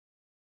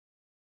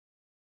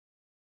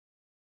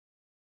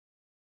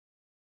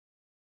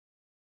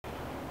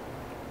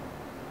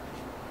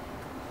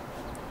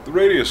The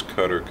radius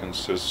cutter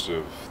consists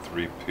of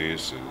 3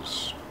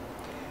 pieces.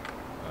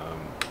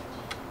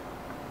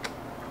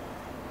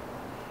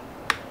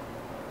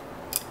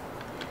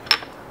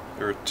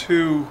 There are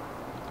 2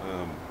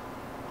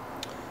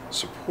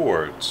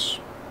 supports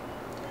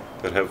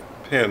that have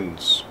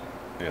pins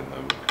in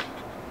them,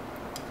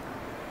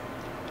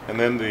 and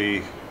then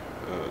the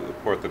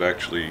part that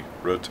actually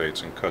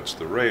rotates and cuts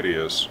the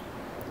radius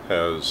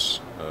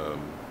has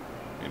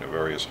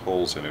various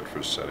holes in it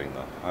for setting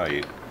the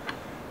height.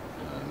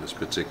 In this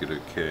particular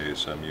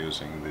case, I'm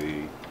using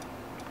the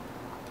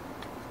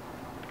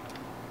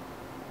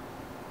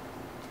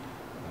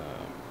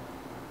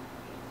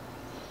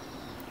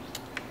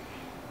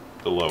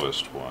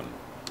lowest one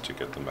to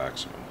get the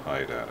maximum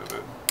height out of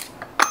it.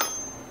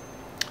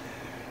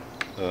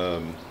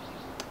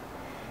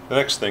 The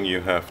next thing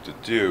you have to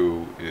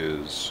do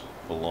is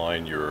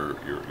align your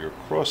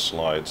cross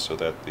slide so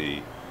that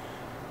the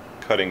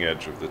cutting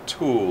edge of the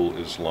tool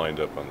is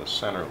lined up on the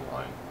center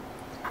line.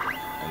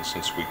 And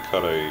since we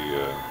cut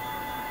or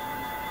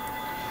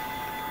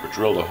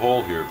drilled a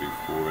hole here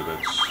before,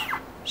 that's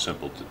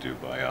simple to do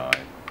by eye,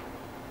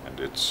 and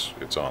it's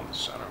on the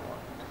center line.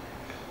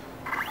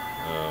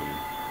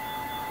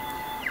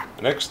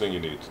 The next thing you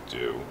need to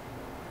do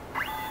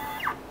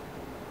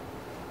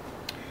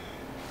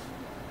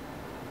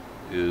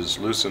is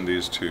loosen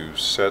these 2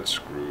 set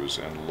screws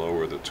and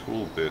lower the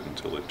tool bit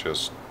until it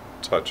just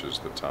touches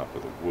the top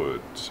of the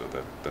wood, so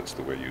that's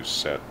the way you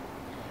set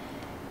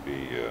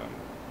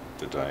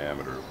the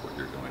diameter of what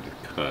you're going to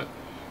cut.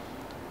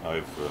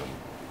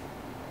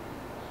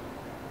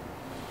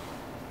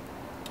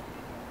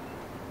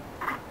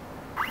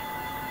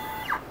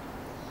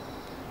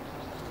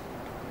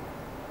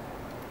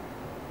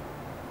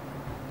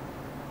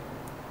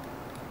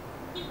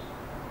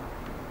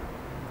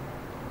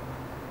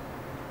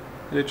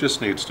 It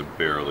just needs to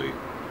barely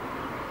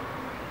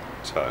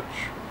touch.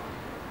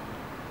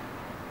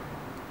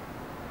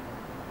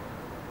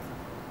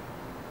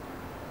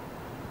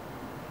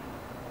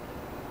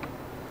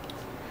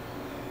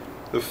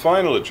 The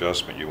final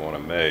adjustment you want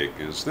to make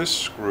is this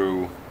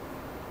screw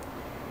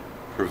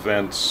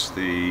prevents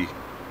the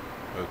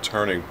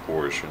turning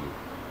portion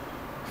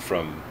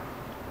from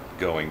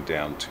going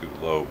down too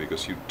low,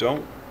 because you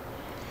don't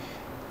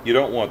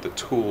want the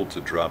tool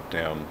to drop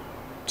down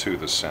to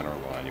the center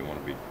line. You want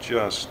to be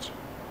just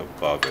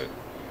above it,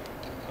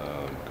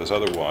 because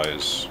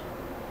otherwise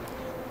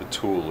the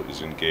tool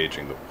is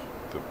engaging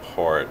the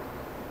part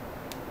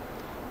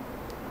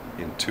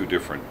in 2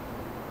 different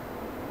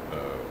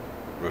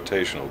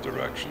rotational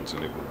directions,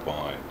 and it will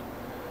bind.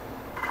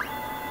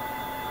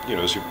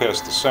 As you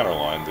pass the center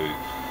line, the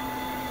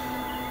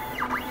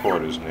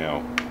part is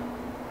now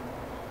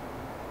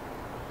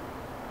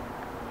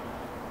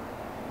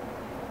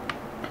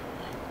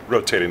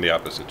rotating the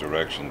opposite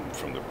direction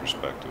from the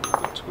perspective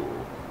of the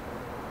tool.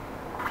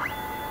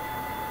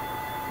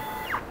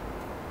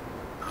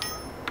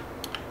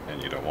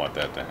 And you don't want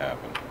that to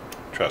happen.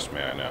 Trust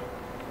me, I know.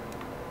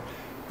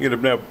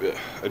 Now,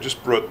 I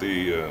just brought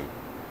the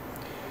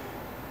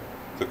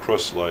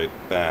cross slide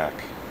back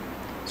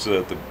so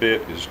that the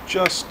bit is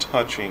just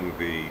touching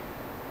the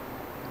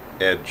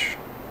edge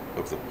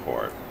of the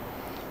part.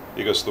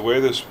 Because the way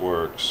this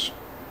works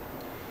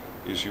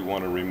is you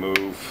want to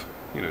remove,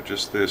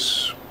 just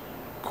this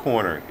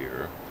corner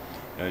here,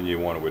 and you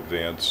want to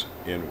advance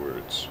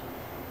inwards.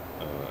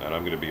 And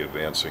I'm going to be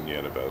advancing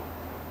in about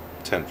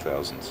 10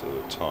 thousandths at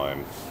a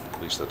time.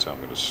 At least that's how I'm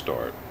going to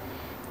start.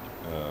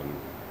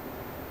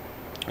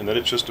 And then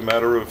it's just a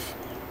matter of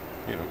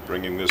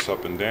bringing this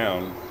up and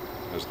down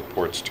as the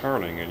port's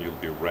turning, and you'll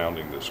be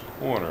rounding this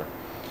corner.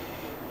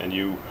 And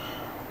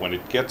when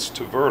it gets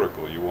to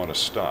vertical, you want to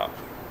stop,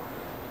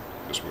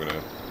 because we're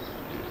going to,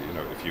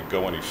 if you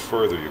go any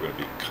further, you're going to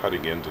be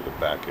cutting into the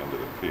back end of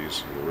the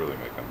piece, and you'll really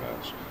make a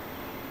mess.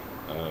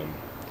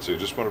 So you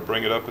just want to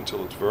bring it up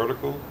until it's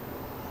vertical,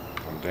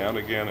 come down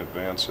again,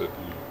 advance it,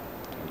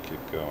 and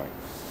keep going.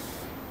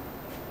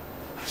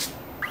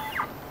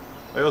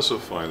 I also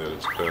find that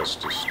it's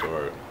best to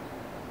start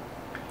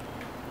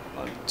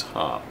on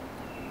top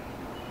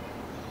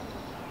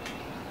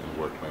and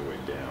work my way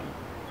down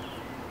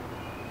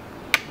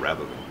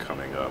rather than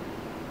coming up.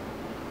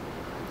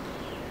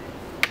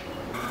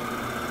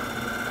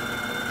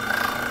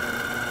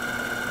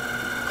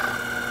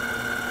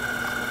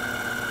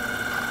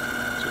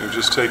 So I'm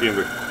just taking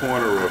the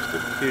corner off the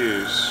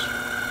piece,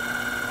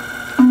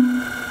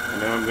 and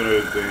now I'm going to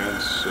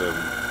advance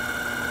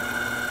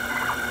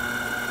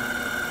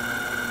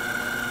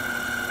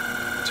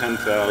 10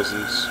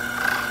 thousandths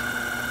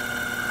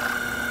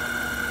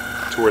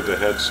toward the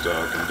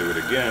headstock, and do it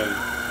again,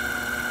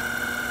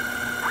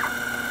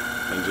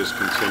 and just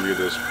continue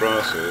this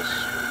process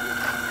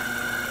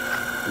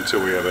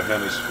until we have a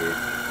hemisphere.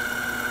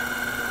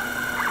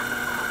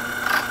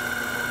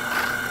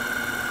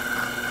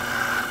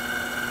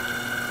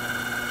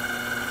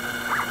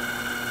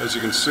 As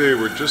you can see,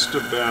 we're just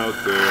about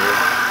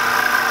there.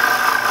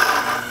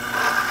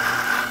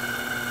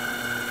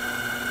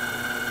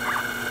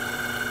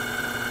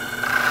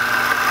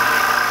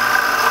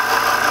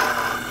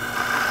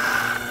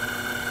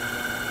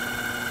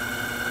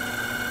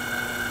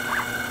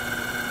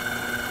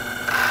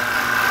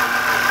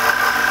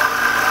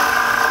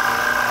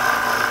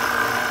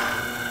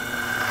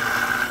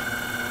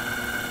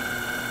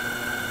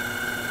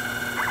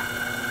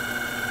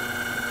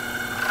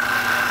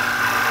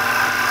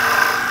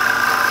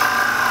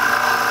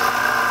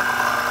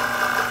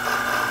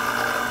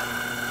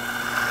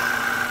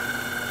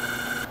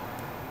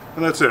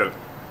 And that's it.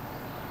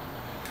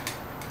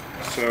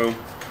 So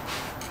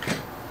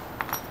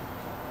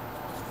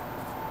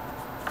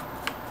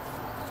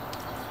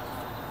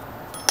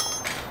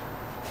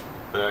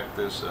back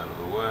this out of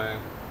the way.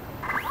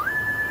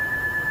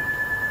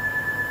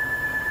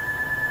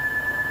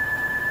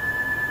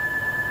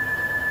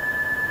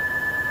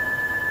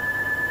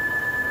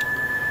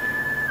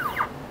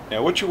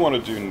 Now what you want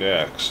to do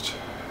next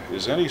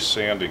is any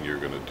sanding you're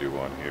going to do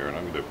on here, and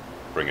I'm going to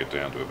bring it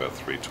down to about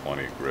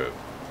 320 grit.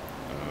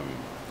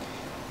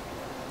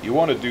 You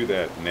want to do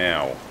that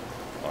now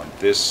on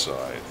this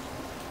side,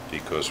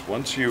 because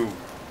once you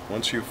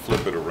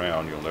flip it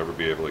around, you'll never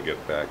be able to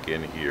get back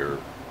in here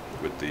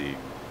with the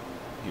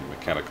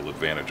mechanical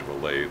advantage of a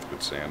lathe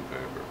with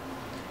sandpaper.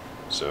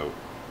 So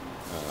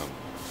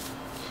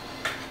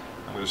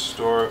I'm going to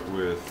start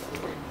with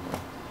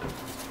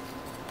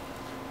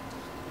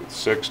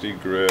 60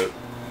 grit.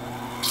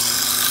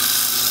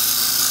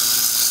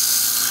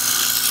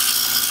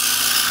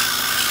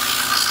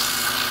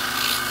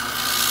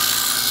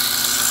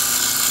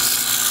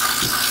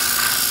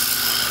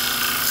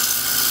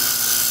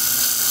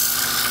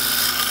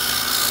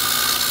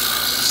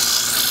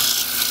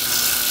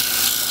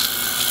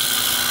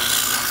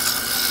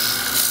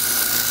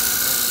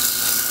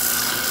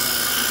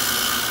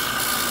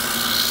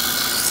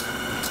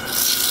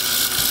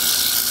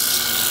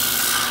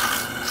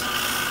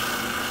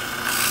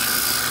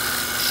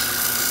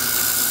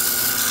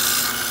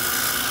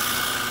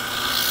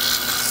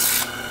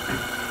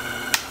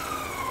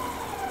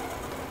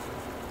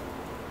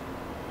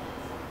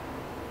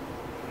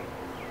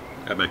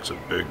 That makes a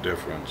big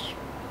difference.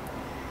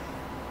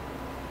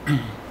 I'm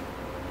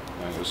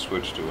going to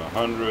switch to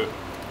 100.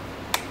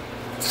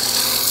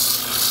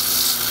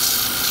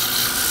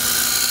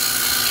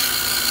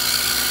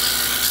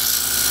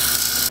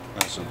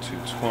 That's on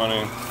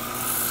 220.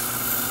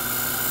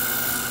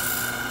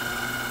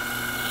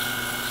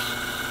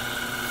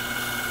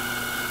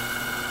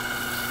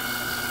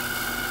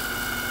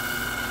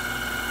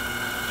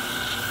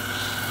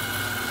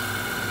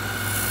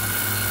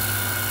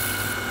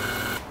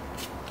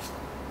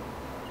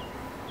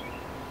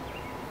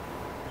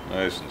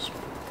 Nice and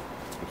smooth.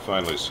 And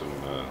finally some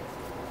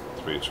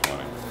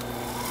 320.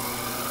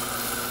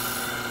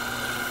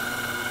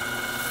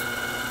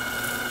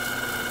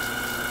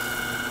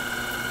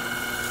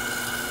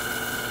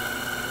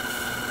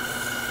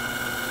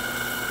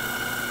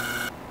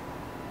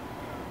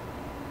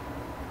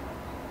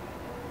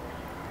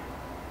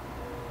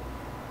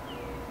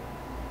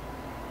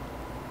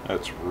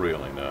 That's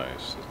really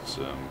nice. It's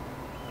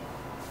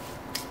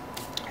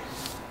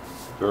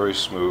very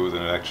smooth,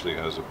 and it actually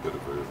has a bit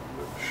of a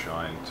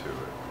shine to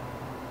it.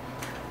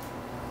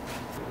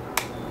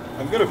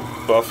 I'm going to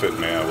buff it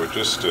now with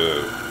just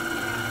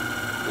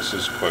this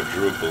is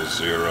quadruple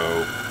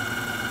zero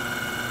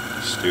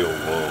steel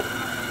wool.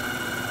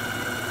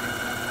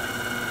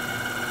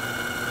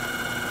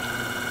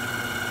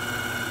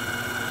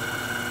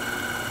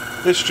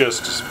 This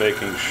just is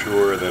making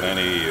sure that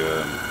any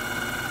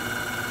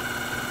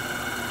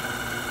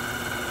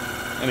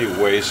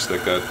waste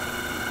that got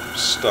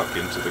stuck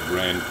into the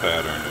grain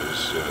pattern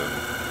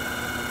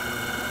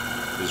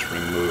is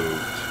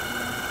removed.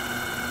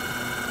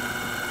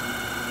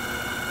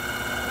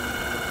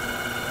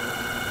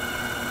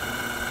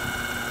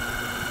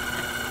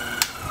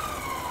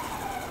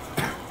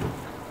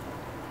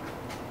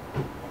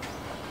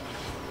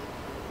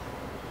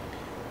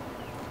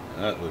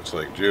 That looks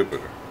like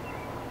Jupiter.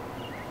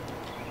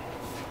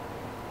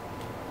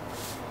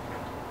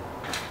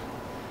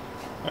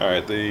 All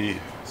right, the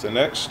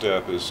next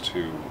step is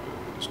to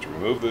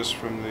remove this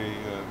from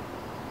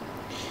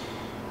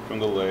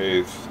the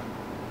lathe,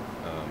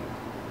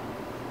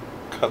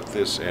 cut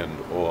this end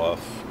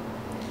off,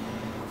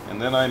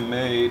 and then I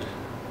made,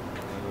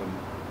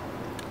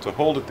 to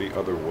hold it the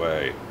other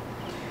way,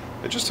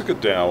 I just took a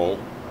dowel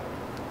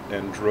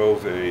and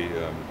drove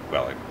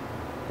well, I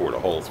bored a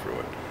hole through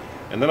it,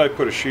 and then I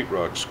put a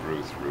sheetrock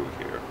screw through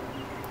here.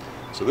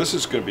 So this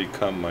is going to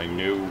become my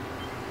new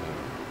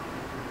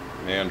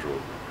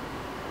mandrel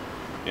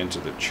into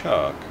the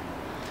chuck.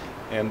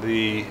 And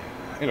the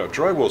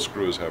drywall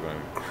screws have an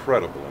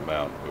incredible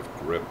amount of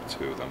grip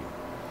to them,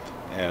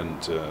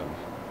 and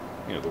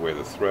the way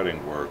the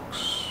threading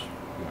works,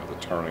 the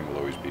turning will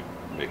always be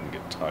making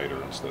it tighter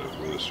instead of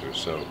looser.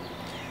 So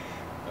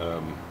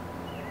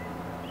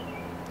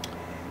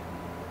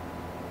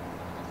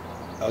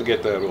I'll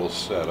get that all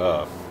set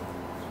up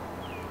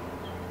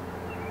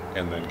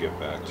and then get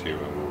back to you,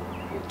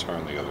 and we'll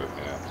turn the other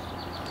half.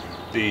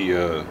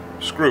 The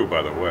screw,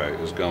 by the way,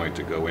 is going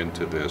to go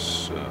into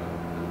this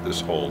this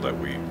hole that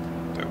we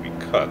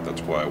cut.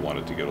 That's why I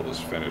wanted to get all this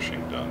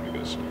finishing done,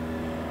 because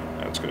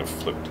it's going to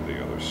flip to the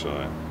other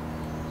side.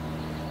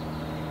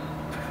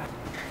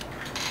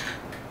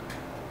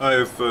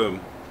 I've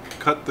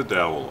cut the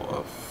dowel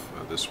off.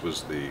 This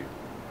was the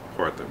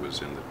part that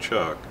was in the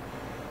chuck,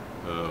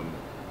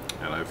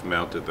 and I've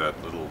mounted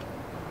that little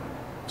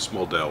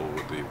small dowel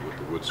with the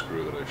wood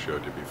screw that I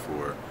showed you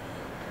before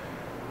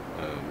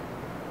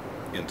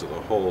into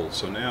the hole.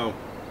 So now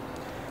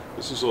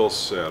this is all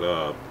set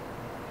up.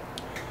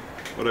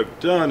 What I've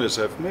done is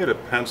I've made a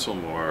pencil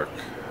mark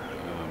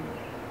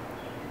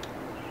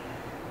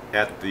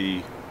at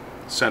the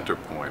center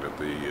point of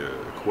the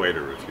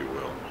equator, if you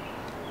will.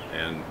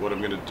 And what I'm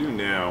going to do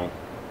now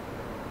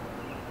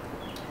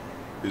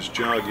is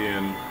jog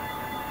in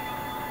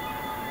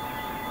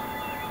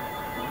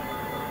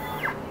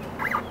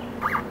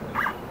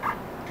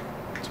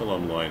until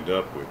I'm lined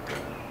up with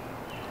that.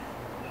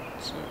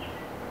 It's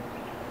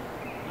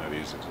not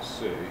easy to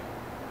see.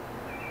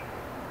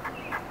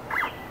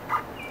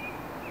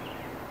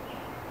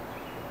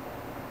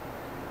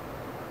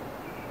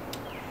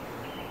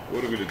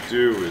 What I'm going to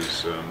do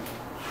is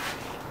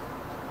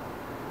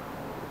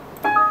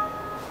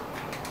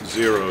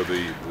zero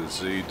the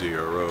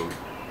ZDRO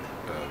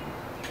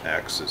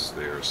axis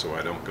there so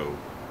I don't go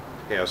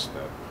past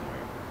that point.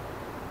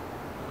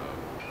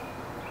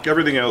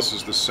 Everything else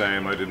is the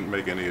same. I didn't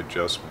make any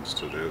adjustments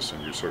to this,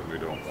 and you certainly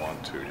don't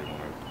want to. You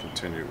want to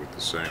continue with the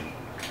same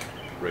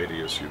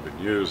radius you've been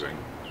using.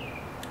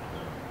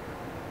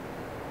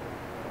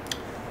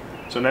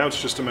 So now it's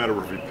just a matter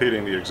of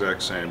repeating the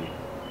exact same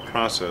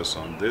process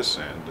on this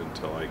end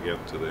until I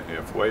get to the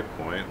halfway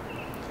point,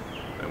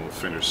 and we'll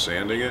finish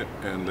sanding it,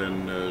 and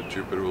then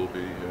Jupiter will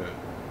be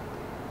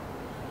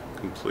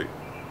complete.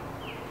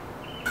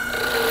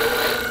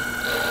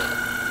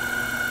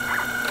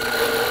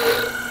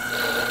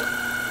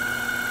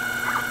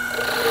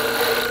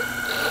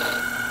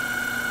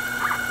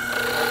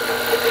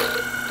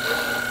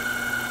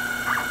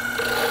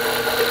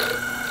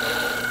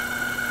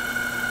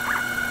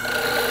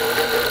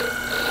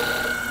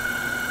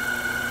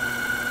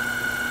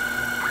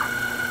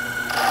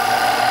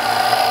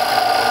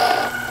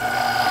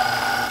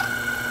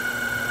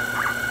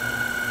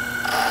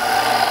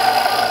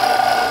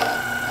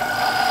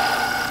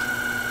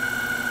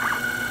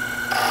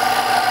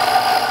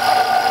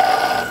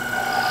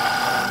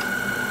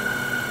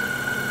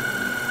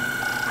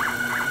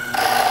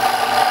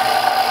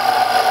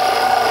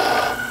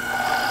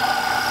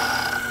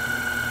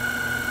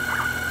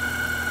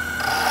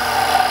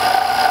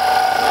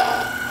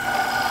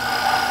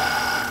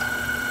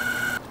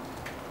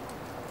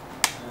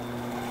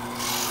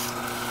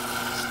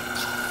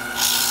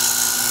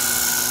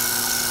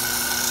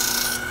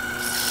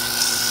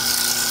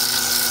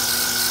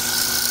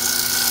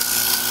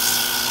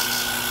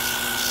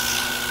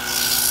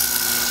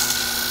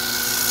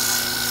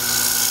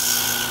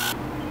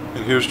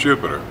 And here's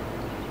Jupiter.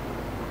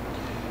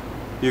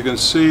 You can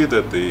see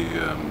that the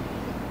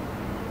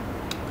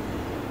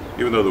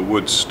even though the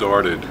wood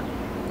started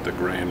the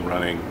grain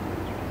running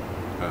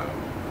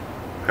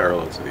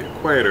parallel to the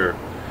equator,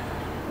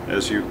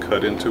 as you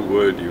cut into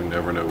wood, you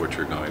never know what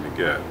you're going to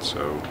get.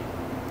 So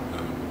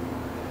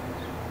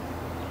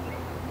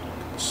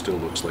it still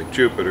looks like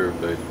Jupiter,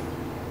 but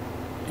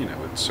you know,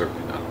 it's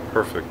certainly not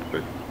perfect.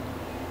 But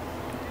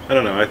I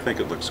don't know. I think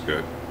it looks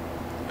good.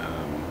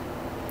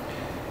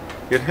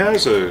 It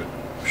has a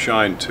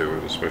shine to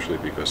it, especially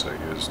because I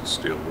used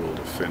steel wool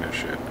to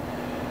finish it.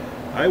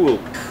 I will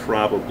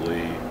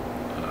probably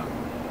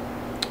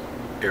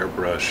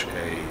airbrush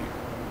a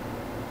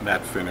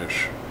matte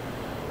finish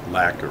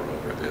lacquer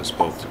over this,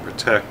 both to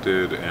protect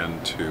it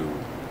and to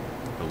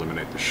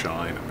eliminate the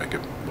shine and make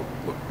it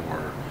look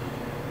more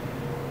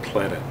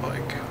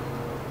planet-like.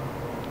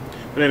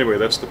 But anyway,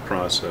 that's the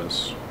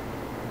process.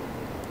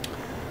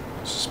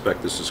 I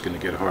suspect this is going to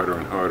get harder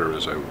and harder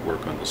as I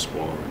work on the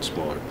smaller and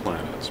smaller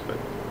planets, but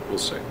we'll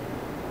see.